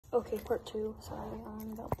Okay, part 2. Sorry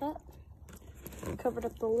about that. Covered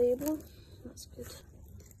up the label. That's good.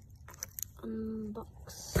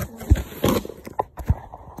 Unbox.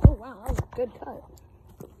 Oh wow, that was a good cut.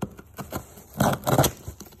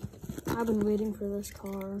 I've been waiting for this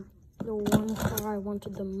car. The one car I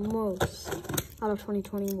wanted the most out of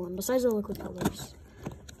 2021, besides the liquid colors.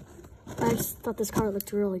 I just thought this car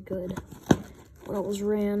looked really good when it was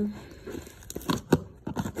ran.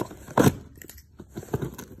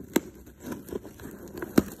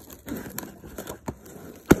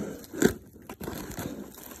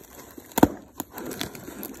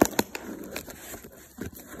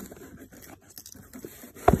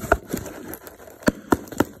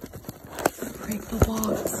 Break the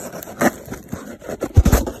box.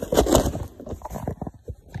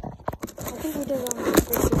 I think we did it on the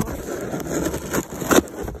first one.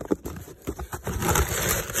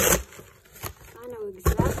 I know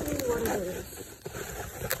exactly what it is.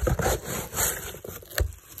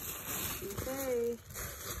 Okay.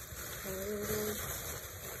 There it is.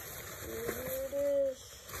 There it is.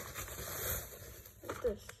 What's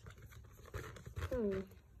this?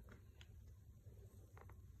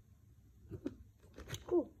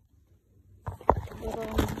 Cool. But,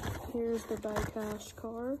 here's the diecast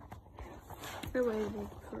car. This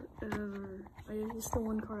is the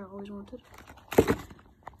one car I always wanted.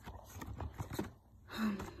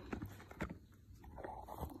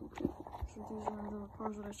 So these are the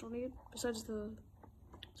cars that I still need. Besides this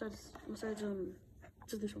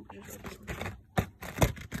one.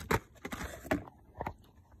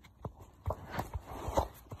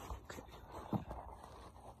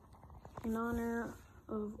 In honor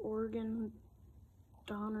of Oregon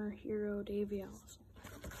Donner hero Davey Allison.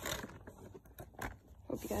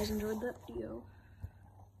 Hope you guys enjoyed that video.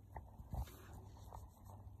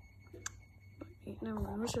 But never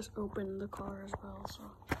mind, let's just open the car as well. So.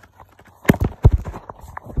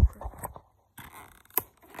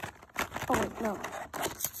 Oh wait, no.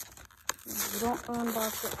 You don't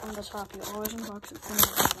unbox it from the top, you always unbox it from the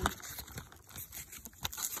bottom.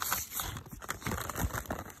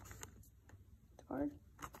 The card.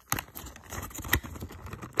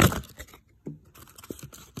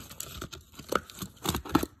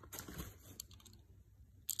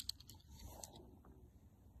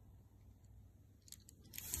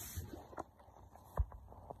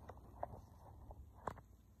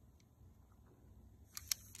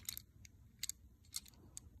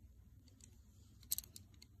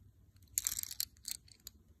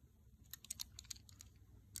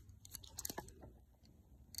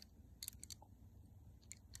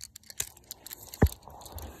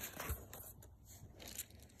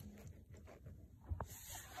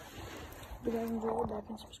 If you guys enjoyed, like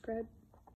and subscribe.